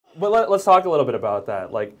But let's talk a little bit about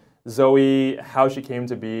that. Like Zoe, how she came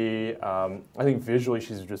to be. I think visually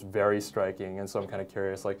she's just very striking, and so I'm kind of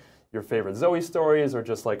curious, like your favorite Zoe stories, or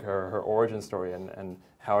just like her origin story and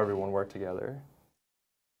how everyone worked together.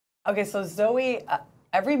 Okay, so Zoe,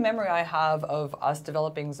 every memory I have of us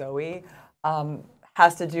developing Zoe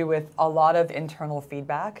has to do with a lot of internal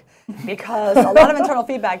feedback, because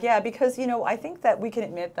because you know, I think that we can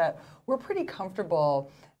admit that we're pretty comfortable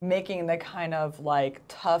making the kind of like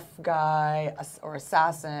tough guy or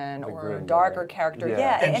assassin or darker character.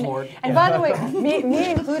 And by the way, me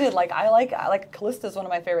included, like I like Callista's one of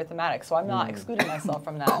my favorite thematics, so I'm not excluding myself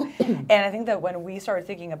from that. And I think that when we started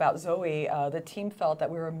thinking about Zoe, the team felt that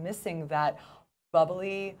we were missing that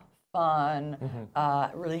bubbly, fun,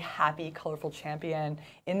 really happy, colorful champion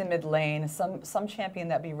in the mid lane, some champion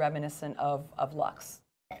that'd be reminiscent of Lux.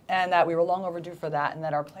 And that we were long overdue for that, and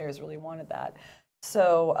that our players really wanted that.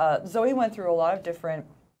 So Zoe went through a lot of different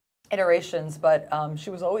iterations, but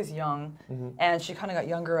she was always young, and she kind of got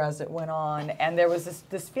younger as it went on. And there was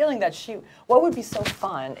this feeling that what would be so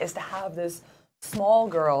fun is to have this small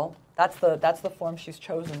girl. That's the form she's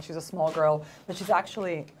chosen. She's a small girl, but she's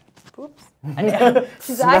actually, oops,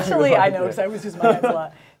 she's actually, I know because I always use my hands a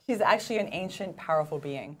lot. She's actually an ancient, powerful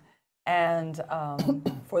being. And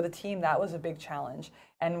for the team, that was a big challenge.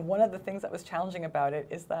 And one of the things that was challenging about it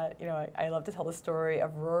is that, you know, I love to tell the story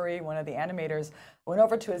of Rory, one of the animators, went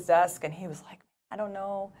over to his desk and he was like, I don't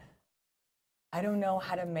know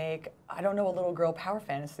how to make, I don't know a little girl power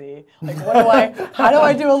fantasy. Like, how do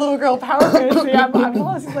I do a little girl power fantasy? I'm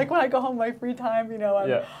lost. It's like when I go home my free time, you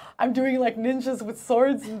know, I'm doing like ninjas with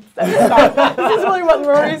swords and stuff. This is really what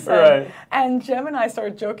Rory said. Right. And Jem and I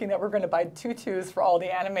started joking that we're going to buy tutus for all the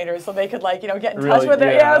animators so they could, like, you know, get in touch with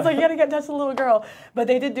it. Yeah, I was like, you got to get in touch with the little girl. But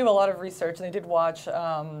they did do a lot of research, and they did watch,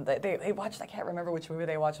 they watched, I can't remember which movie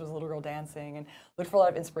they watched, it was a little girl dancing, and looked for a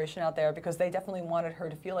lot of inspiration out there, because they definitely wanted her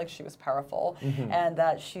to feel like she was powerful, and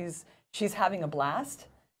that she's having a blast,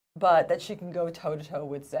 but that she can go toe-to-toe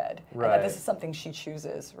with Zed. Right. And that this is something she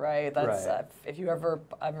chooses, right? That's if you ever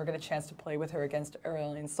get a chance to play with her against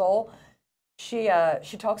Aurelian Soul, she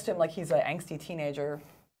talks to him like he's an angsty teenager.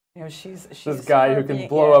 You know, she's this guy who can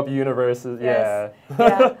blow up universes. Yes.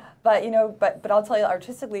 Yeah. But you know, but I'll tell you,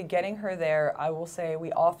 artistically, getting her there, I will say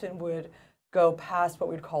we often would go past what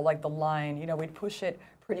we'd call like the line. You know, we'd push it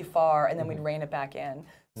pretty far and then we'd rein it back in.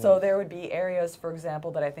 So there would be areas, for example,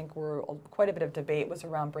 that I think were quite a bit of debate was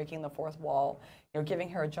around breaking the fourth wall. You know, giving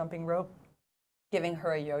her a jumping rope, giving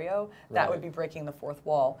her a yo-yo, that would be breaking the fourth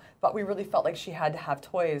wall. But we really felt like she had to have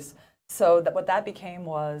toys. So what that became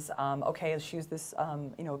was, okay, she's this,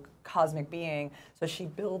 you know, cosmic being, so she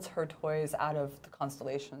builds her toys out of the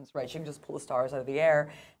constellations, right? She can just pull the stars out of the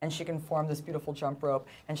air, and she can form this beautiful jump rope,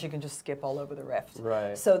 and she can just skip all over the rift.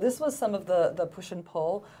 Right. So this was some of the push and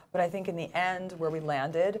pull, but I think in the end, where we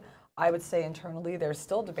landed, I would say internally there's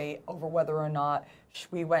still debate over whether or not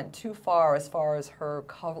we went too far as her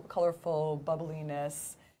colorful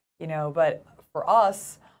bubbliness, you know, but for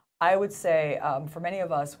us, I would say, for many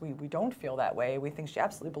of us, we don't feel that way. We think she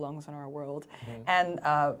absolutely belongs in our world. And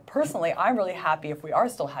personally, I'm really happy if we are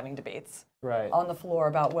still having debates on the floor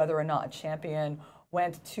about whether or not a champion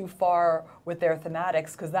went too far with their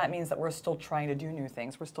thematics, because that means that we're still trying to do new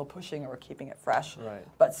things. We're still pushing, and we're keeping it fresh.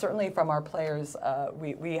 But certainly from our players,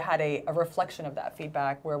 we had a reflection of that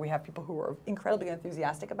feedback, where we have people who were incredibly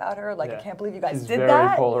enthusiastic about her, like, I can't believe you guys did that.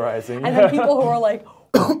 Very polarizing. And then people who are like,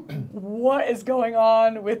 what is going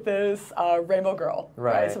on with this rainbow girl?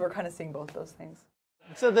 Right. So we're kind of seeing both those things.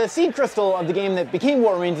 So the seed crystal of the game that became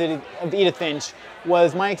What Remains of Edith Finch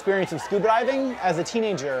was my experience of scuba diving as a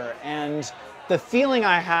teenager, and the feeling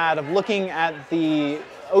I had of looking at the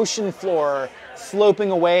ocean floor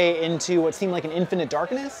sloping away into what seemed like an infinite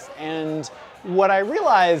darkness. And what I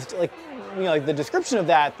realized, like, you know, like the description of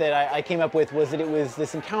that I came up with was that it was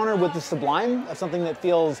this encounter with the sublime, of something that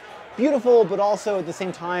feels beautiful, but also at the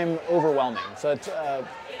same time overwhelming. So it's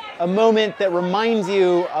a moment that reminds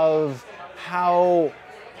you of how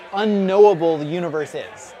unknowable the universe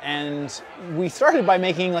is. And we started by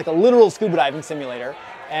making like a literal scuba diving simulator,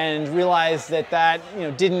 and realized that you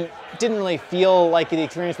know didn't really feel like the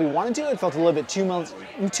experience we wanted to. It felt a little bit too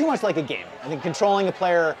much like a game. I think controlling a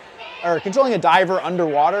player or controlling a diver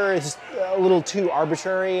underwater is just a little too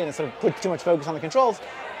arbitrary, and it sort of puts too much focus on the controls.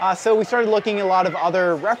 So we started looking at a lot of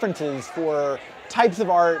other references for types of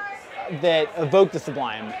art that evoke the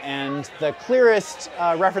sublime, and the clearest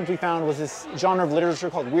reference we found was this genre of literature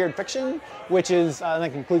called weird fiction, which is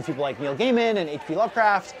that includes people like Neil Gaiman and H.P.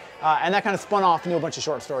 Lovecraft, and that kind of spun off into a bunch of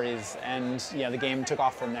short stories, and yeah, the game took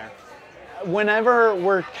off from there. Whenever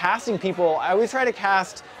we're casting people, I always try to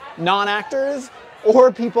cast non-actors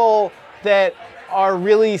or people that are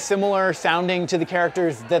really similar sounding to the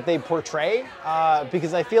characters that they portray.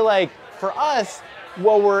 Because I feel like for us,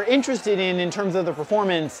 what we're interested in terms of the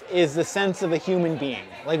performance is the sense of a human being.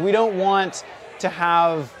 Like, we don't want to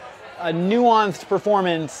have a nuanced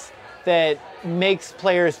performance that makes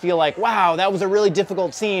players feel like, wow, that was a really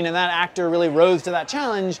difficult scene and that actor really rose to that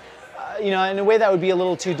challenge. In a way that would be a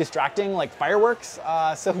little too distracting, like fireworks.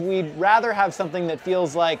 So we'd rather have something that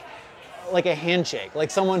feels like a handshake, like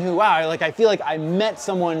someone who, wow, like I feel like I met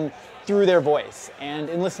someone through their voice. And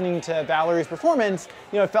in listening to Valerie's performance,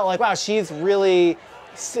 it felt like, wow, she's really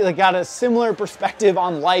got a similar perspective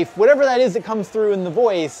on life, whatever that is that comes through in the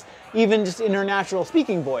voice, even just in her natural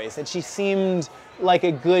speaking voice. And she seemed like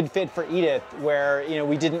a good fit for Edith, where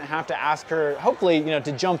we didn't have to ask her, hopefully,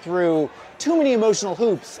 to jump through too many emotional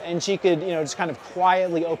hoops, and she could, just kind of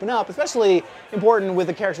quietly open up. Especially important with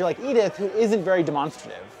a character like Edith, who isn't very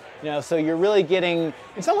demonstrative. So you're really getting,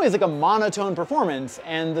 in some ways, like a monotone performance,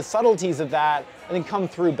 and the subtleties of that, I think, come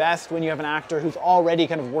through best when you have an actor who's already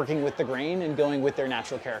kind of working with the grain and going with their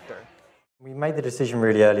natural character. We made the decision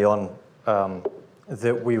really early on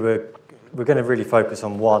that we're going to really focus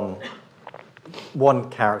on one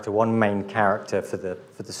character, one main character for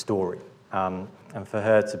the story, and for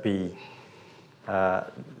her to be a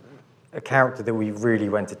character that we really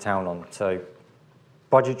went to town on. So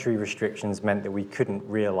budgetary restrictions meant that we couldn't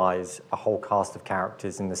realize a whole cast of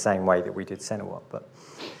characters in the same way that we did Senua, but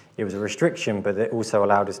it was a restriction, but it also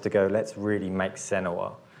allowed us to go, let's really make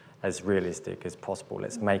Senua as realistic as possible.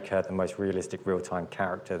 Let's make her the most realistic real-time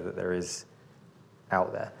character that there is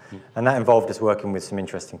out there. And that involved us working with some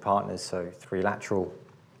interesting partners, so 3Lateral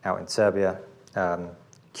out in Serbia,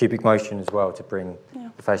 Cubic Motion as well to bring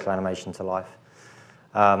the facial animation to life.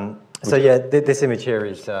 So yeah, this image here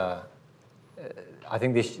is, I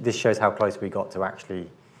think this shows how close we got to actually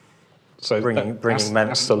bringing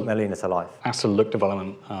Melina to life. That's a look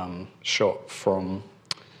development shot from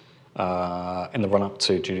in the run-up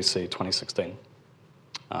to GDC 2016.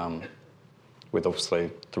 With obviously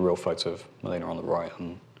the real photo of Melina on the right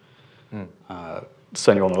and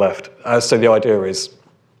Senua on the left. So the idea is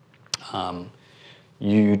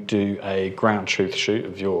you do a ground truth shoot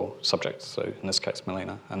of your subject, so in this case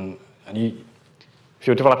Melina, and if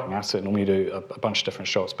you're developing an asset, normally you do a bunch of different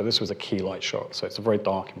shots, but this was a key light shot, so it's a very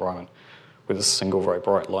dark environment with a single very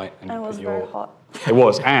bright light. And it was very hot. It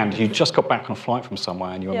was, and you just got back on a flight from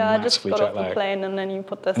somewhere and you were massively jet lagged. Yeah, I just got off the plane and then you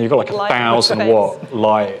put this. And you've got like a 1,000-watt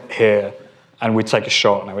light here, and we'd take a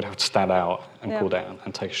shot and I would have to stand out and cool down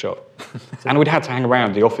and take a shot. And we'd have to hang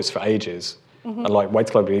around the office for ages and like wait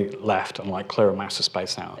till everybody left and like clear a massive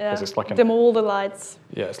space out. Yeah, it's like dim all the lights.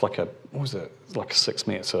 Yeah, it's like what was it? It's like a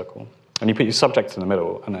 6-meter circle. And you put your subject in the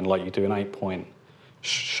middle, and then like you do an 8-point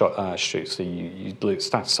shot, shoot. So you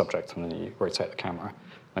start the subject, and then you rotate the camera,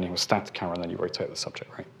 and you start the camera, and then you rotate the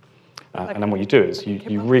subject, right? And then what you do is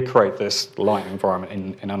you recreate this lighting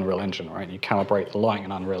environment in Unreal Engine, right? You calibrate the lighting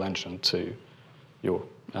in Unreal Engine to your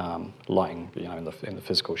lighting, in the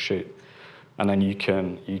physical shoot, and then you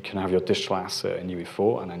can have your digital asset in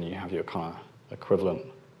UE4, and then you have your kind of equivalent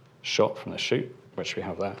shot from the shoot, which we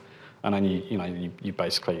have there. And then you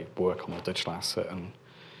basically work on the digital asset, and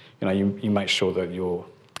you make sure that your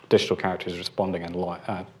digital character is responding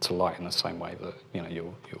to light in the same way that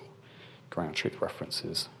your ground truth reference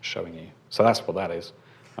is showing you. So that's what that is.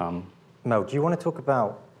 Mel, do you want to talk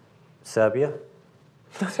about Serbia?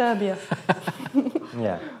 Serbia.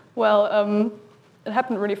 Yeah. Well, it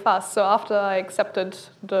happened really fast. So after I accepted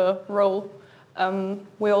the role,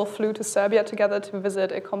 we all flew to Serbia together to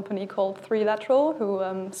visit a company called 3Lateral,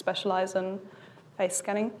 who specialize in face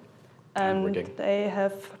scanning. And they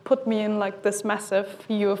have put me in like this massive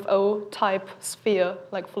UFO-type sphere,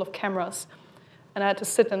 like full of cameras. And I had to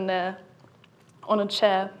sit in there on a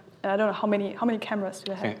chair. I don't know how many cameras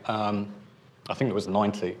do they have? I think it was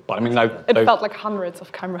 90, but I mean, it felt like hundreds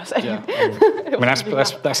of cameras. Yeah. I mean,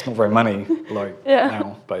 that's not very many,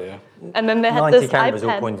 now, but yeah. And then they had 90 this cameras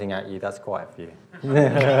iPad. all pointing at you. That's quite a few.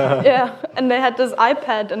 Yeah, and they had this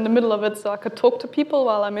iPad in the middle of it, so I could talk to people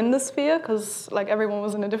while I'm in the sphere, because like everyone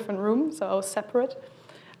was in a different room, so I was separate.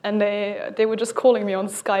 And they were just calling me on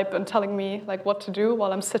Skype and telling me like what to do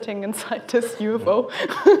while I'm sitting inside this UFO.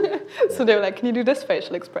 So they were like, "Can you do this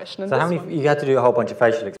facial expression?" And so you had to do a whole bunch of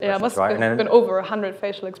facial expressions, yeah, it must right? have been over 100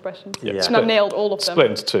 facial expressions. Yeah. And I nailed all of them. Split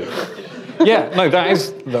into two. Yeah, no, that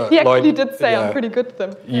is the. He actually did say I'm pretty good at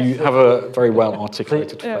them. You have a very well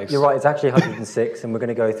articulated face. You're right. It's actually 106, and we're going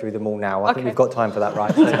to go through them all now. I think we've got time for that,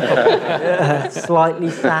 right? So, slightly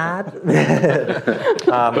sad.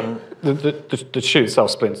 The shoot itself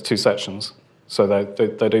split into two sections. So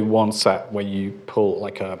they do one set where you pull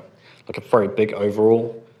like a like a very big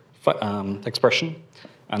overall expression,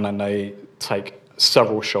 and then they take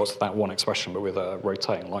several shots of that one expression, but with a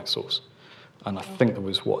rotating light source. And I think there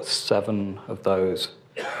was, what, 7 of those.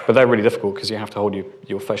 But they're really difficult because you have to hold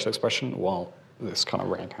your facial expression while this kind of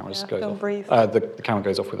ring camera goes don't off. breathe. The camera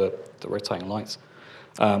goes off with the rotating lights.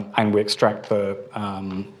 And we extract the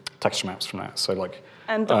texture maps from that. So like.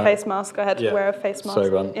 And the face mask. I had to wear a face mask.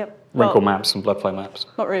 So wrinkle maps and blood flow maps.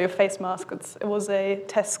 Not really a face mask. It was a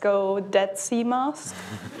Tesco Dead Sea mask.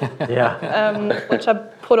 Which I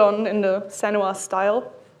put on in the Senua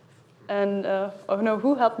style. And oh no,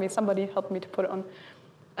 who helped me? Somebody helped me to put it on.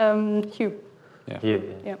 Hugh.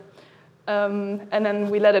 Yeah. And then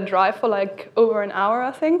we let it dry for like over an hour,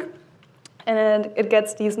 I think. And it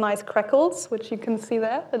gets these nice crackles, which you can see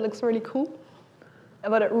there. It looks really cool.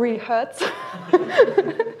 But it really hurts.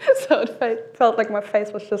 So it felt like my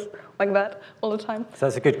face was just like that all the time. So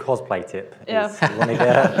that's a good cosplay tip. Yeah. You want to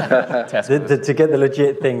get, to get the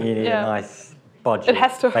legit thing, you need a nice budget. It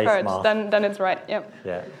has to face hurt, mask. then it's right. Yeah.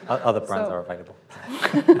 Yeah. Other brands are available.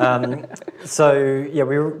 So yeah,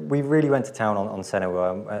 we really went to town on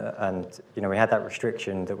Senua, and we had that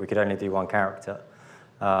restriction that we could only do one character.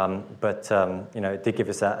 But it did give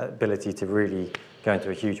us that ability to really go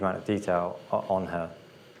into a huge amount of detail on her.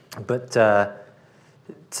 But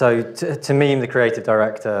so to me, the creative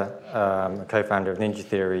director, co-founder of Ninja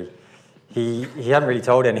Theory, he hadn't really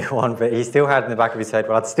told anyone, but he still had in the back of his head,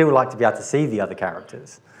 well, I'd still like to be able to see the other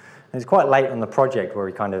characters. And it's quite late on the project where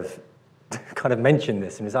he kind of mentioned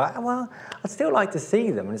this, and he's like, well, I'd still like to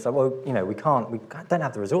see them. And it's like, well, we don't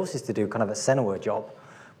have the resources to do kind of a Senua job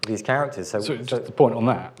with these characters. So just the point on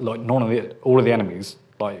that, like all of the enemies,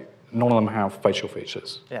 like none of them have facial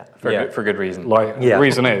features. Yeah. For good reason. The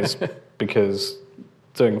reason is because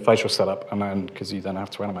doing a facial setup, and then because you then have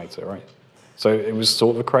to animate it, right? So it was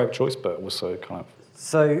sort of a creative choice, but also kind of.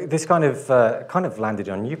 So this kind of landed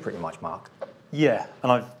on you pretty much, Mark. Yeah,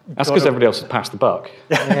 and that's because everybody else has passed the buck.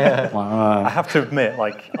 Yeah. I have to admit,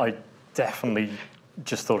 I definitely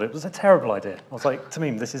just thought it was a terrible idea. I was like,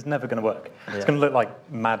 Tamim, this is never going to work. Yeah. It's going to look like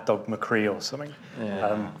Mad Dog McCree or something.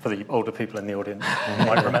 Yeah. For the older people in the audience, you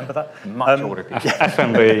might remember that. Much older people.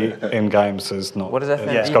 FMV in games is not. What is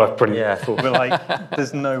FMV? It's got a pretty. We're like,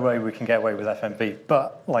 there's no way we can get away with FMV,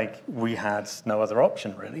 but we had no other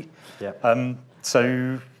option really. Yeah.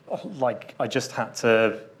 So I just had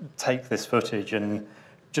to take this footage and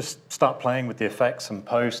just start playing with the effects and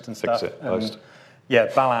post and stuff. Fix it, post. Yeah,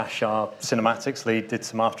 Balash, our cinematics lead, did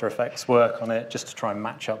some After Effects work on it just to try and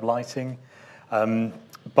match up lighting. But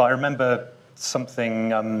I remember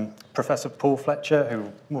something Professor Paul Fletcher, who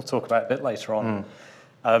we'll talk about a bit later on,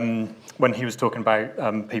 when he was talking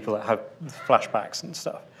about people that have flashbacks and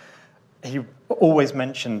stuff, he always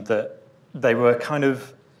mentioned that they were kind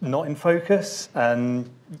of not in focus, and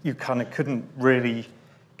you kind of couldn't really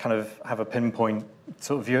kind of have a pinpoint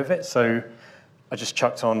sort of view of it. So I just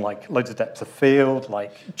chucked on loads of depth of field,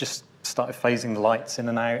 just started phasing the lights in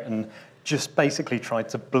and out, and just basically tried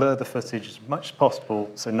to blur the footage as much as possible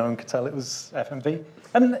so no one could tell it was FMV.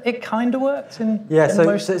 And it kind of worked in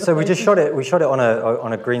so we just shot it. We shot it on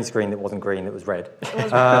a green screen that wasn't green; it was red.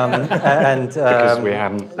 And because we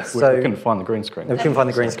couldn't find the green screen. We couldn't find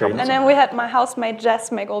the green screen. And then we had my housemate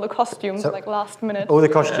Jess make all the costumes last minute. All the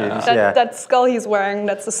costumes, That skull he's wearing,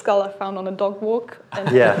 that's the skull I found on a dog walk. And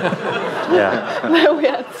then we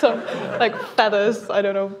had some feathers. I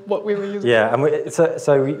don't know what we were using. Yeah, and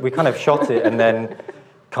we kind of shot it and then.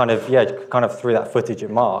 Kind of threw that footage at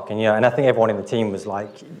Mark, and I think everyone in the team was like,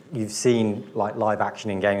 "You've seen live action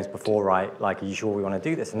in games before, right? Are you sure we want to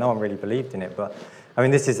do this?" And no one really believed in it. But I mean,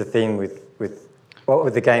 this is the theme with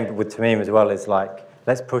the game, but with Tamim as well. Is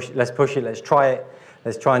let's push it, let's try it,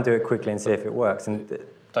 let's try and do it quickly and see if it works. And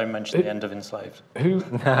don't mention the end of Enslaved. Who?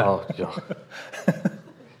 No. Oh, yeah.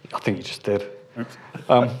 I think you just did.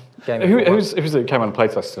 Who's it came on a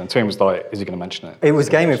playtest and Tamim was like, is he going to mention it? It was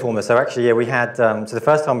Game Informer. So actually, we had, so the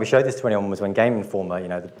first time we showed this to anyone was when Game Informer,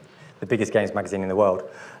 the biggest games magazine in the world,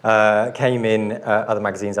 came in, other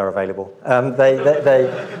magazines are available.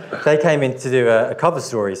 They came in to do a cover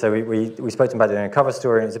story. So we spoke to them about doing a cover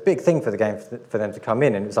story, and it was a big thing for the game for them to come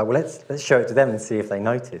in. And it was like, well, let's show it to them and see if they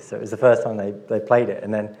notice. So it was the first time they played it.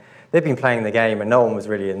 And then they'd been playing the game and no one was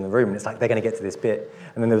really in the room. And it's like, they're going to get to this bit.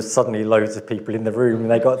 And then there was suddenly loads of people in the room and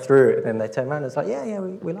they got through it. And then they turned around and it's like, yeah,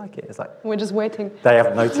 we like it. It's like, we're just waiting. They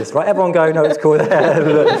haven't noticed, right? Everyone go, no, it's cool. They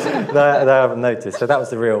haven't noticed. So that was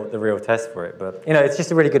the real test for it. But, it's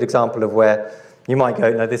just a really good example of where you might go,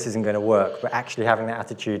 no, this isn't going to work. But actually having that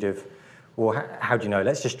attitude of, well, how do you know?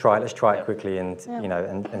 Let's just try it. Let's try it quickly and,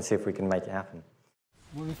 and see if we can make it happen.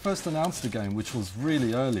 When we first announced the game, which was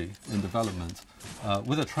really early in development,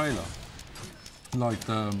 with a trailer, like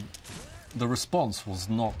the response was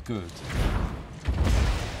not good.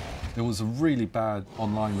 There was a really bad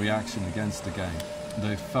online reaction against the game.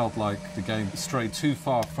 They felt like the game strayed too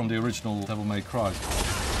far from the original Devil May Cry.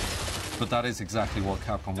 But that is exactly what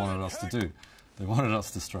Capcom wanted us to do. They wanted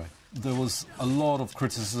us to stray. There was a lot of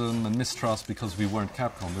criticism and mistrust because we weren't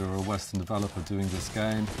Capcom. We were a Western developer doing this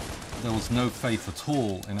game. There was no faith at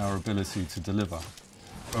all in our ability to deliver.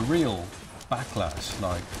 A real backlash,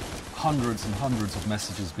 like hundreds and hundreds of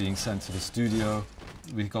messages being sent to the studio.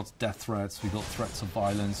 We got death threats, we got threats of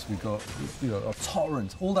violence, we got a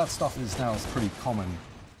torrent. All that stuff is pretty common.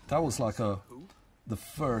 That was like the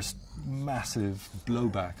first massive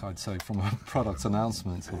blowback, I'd say, from a product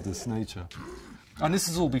announcement of this nature. And this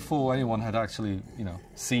is all before anyone had actually,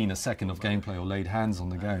 seen a second of gameplay or laid hands on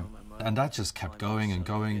the game. And that just kept going and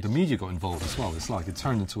going. The media got involved as well. It's like it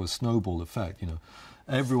turned into a snowball effect,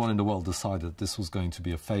 Everyone in the world decided this was going to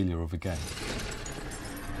be a failure of a game.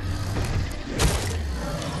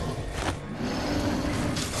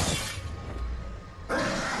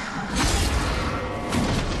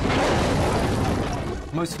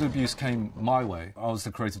 Most of the abuse came my way. I was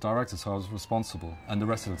the creative director, so I was responsible, and the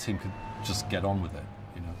rest of the team could just get on with it,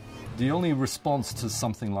 The only response to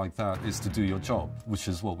something like that is to do your job, which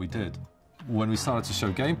is what we did. When we started to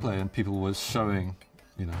show gameplay and people were showing,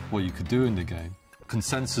 what you could do in the game,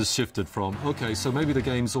 consensus shifted from, okay, so maybe the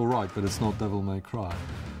game's all right, but it's not Devil May Cry.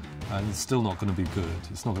 And it's still not going to be good.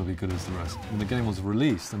 It's not going to be good as the rest. When the game was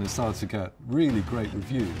released and it started to get really great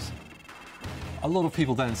reviews, a lot of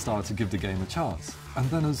people then started to give the game a chance. And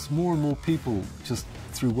then as more and more people, just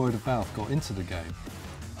through word of mouth, got into the game,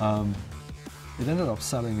 it ended up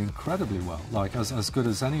selling incredibly well, like as good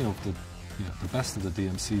as any of the best of the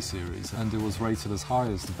DMC series, and it was rated as high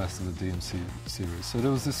as the best of the DMC series. So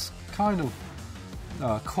there was this kind of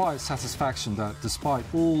quiet satisfaction that despite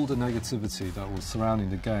all the negativity that was surrounding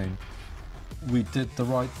the game, we did the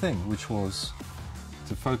right thing, which was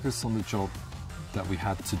to focus on the job that we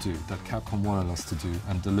had to do, that Capcom wanted us to do,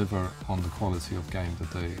 and deliver on the quality of game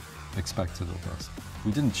that they expected of us.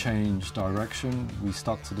 We didn't change direction, we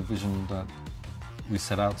stuck to the vision that we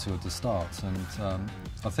set out to at the start, and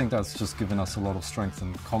I think that's just given us a lot of strength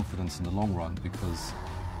and confidence in the long run because,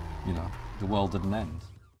 the world didn't end.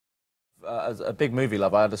 As a big movie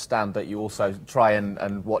lover, I understand that you also try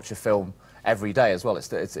and watch a film every day as well. It's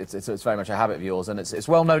very much a habit of yours, and it's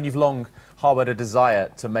well known you've long harboured a desire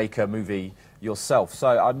to make a movie yourself. So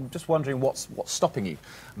I'm just wondering what's stopping you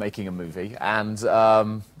making a movie, and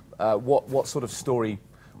what sort of story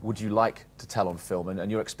would you like to tell on film,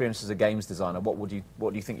 and your experience as a games designer, what do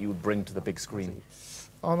you think you would bring to the big screen?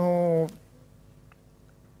 Well,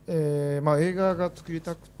 if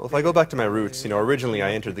I go back to my roots, originally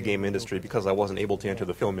I entered the game industry because I wasn't able to enter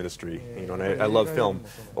the film industry, and I love film.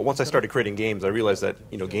 But once I started creating games, I realized that,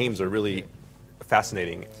 games are really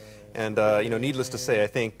fascinating. And, needless to say, I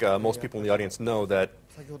think most people in the audience know that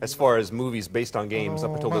as far as movies based on games,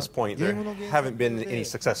 up until this point, there haven't been any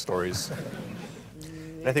success stories.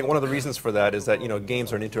 And I think one of the reasons for that is that,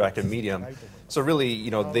 games are an interactive medium. So really,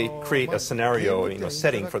 they create a scenario, a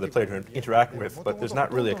setting for the player to interact with, but there's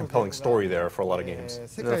not really a compelling story there for a lot of games.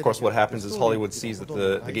 And then, of course, what happens is Hollywood sees that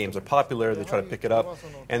the games are popular, they try to pick it up,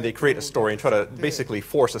 and they create a story and try to basically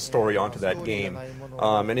force a story onto that game.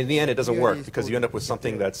 And in the end, it doesn't work because you end up with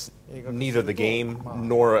something that's neither the game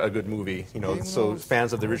nor a good movie. So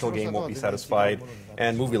fans of the original game won't be satisfied,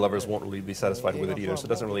 and movie lovers won't really be satisfied with it either, so it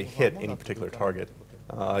doesn't really hit any particular target.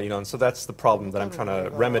 And so that's the problem that I'm trying to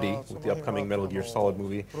remedy with the upcoming Metal Gear Solid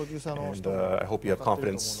movie, and I hope you have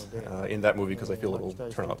confidence in that movie because I feel it will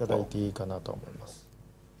turn out well.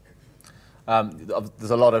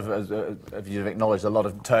 There's a lot of, as you've acknowledged, a lot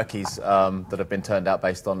of turkeys that have been turned out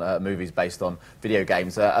based on movies based on video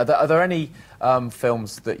games. Are there any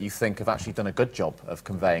films that you think have actually done a good job of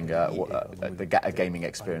conveying a gaming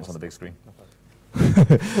experience on the big screen?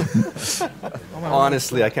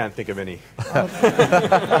 Honestly, I can't think of any. I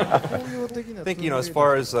think, as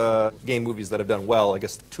far as game movies that have done well, I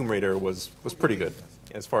guess Tomb Raider was pretty good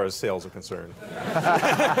as far as sales are concerned.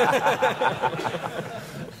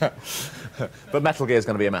 But Metal Gear is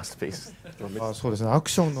going to be a masterpiece.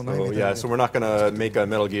 Yeah, so we're not going to make a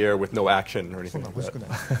Metal Gear with no action or anything like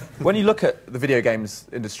that. When you look at the video games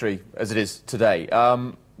industry as it is today,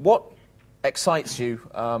 what excites you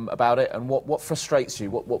about it, and what frustrates you?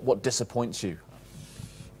 What disappoints you?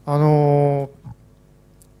 I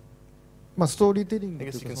guess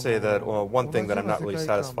you can say that one thing that I'm not really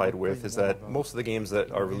satisfied with is that most of the games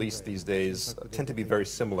that are released these days tend to be very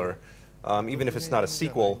similar. Even if it's not a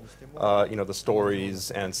sequel, the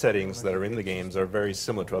stories and settings that are in the games are very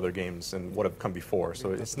similar to other games and what have come before,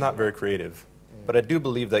 so it's not very creative. But I do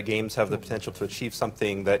believe that games have the potential to achieve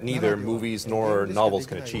something that neither movies nor novels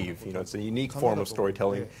can achieve. It's a unique form of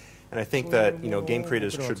storytelling, and I think that game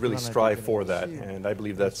creators should really strive for that. And I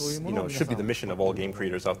believe that's should be the mission of all game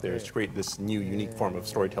creators out there, is to create this new, unique form of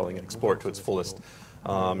storytelling and explore it to its fullest.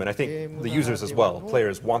 And I think the users as well,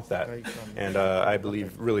 players, want that, and I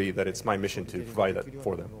believe really that it's my mission to provide that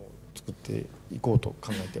for them. 作っていこうと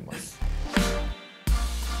考えています。